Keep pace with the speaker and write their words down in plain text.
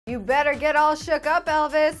You better get all shook up,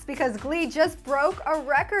 Elvis, because Glee just broke a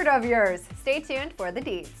record of yours. Stay tuned for the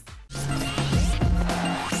deets.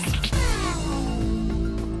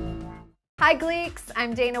 Hi Gleeks,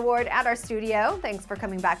 I'm Dana Ward at our studio. Thanks for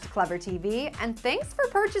coming back to Clever TV, and thanks for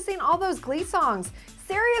purchasing all those Glee songs.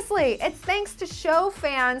 Seriously, it's thanks to show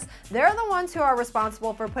fans. They're the ones who are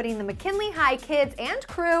responsible for putting the McKinley High kids and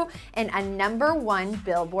crew in a #1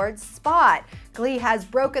 Billboard spot. Glee has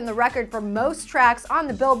broken the record for most tracks on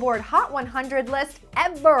the Billboard Hot 100 list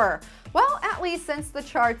ever. Well, at least since the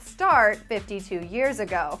chart's start 52 years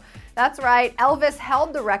ago. That's right, Elvis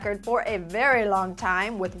held the record for a very long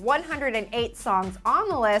time with 108 songs on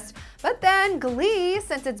the list, but then Glee,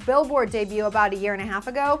 since its Billboard debut about a year and a half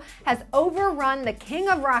ago, has overrun the king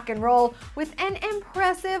of rock and roll with an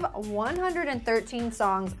impressive 113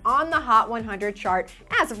 songs on the Hot 100 chart,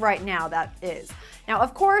 as of right now, that is. Now,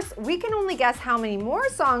 of course, we can only guess how many more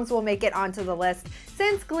songs will make it onto the list,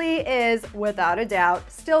 since Glee is, without a doubt,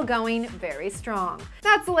 still going very strong.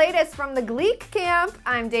 That's the latest from the Glee camp.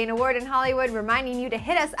 I'm Dana Ward in Hollywood, reminding you to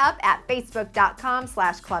hit us up at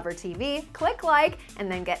facebook.com/clevertv, click like, and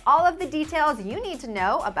then get all of the details you need to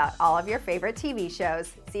know about all of your favorite TV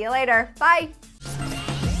shows. See you later. Bye.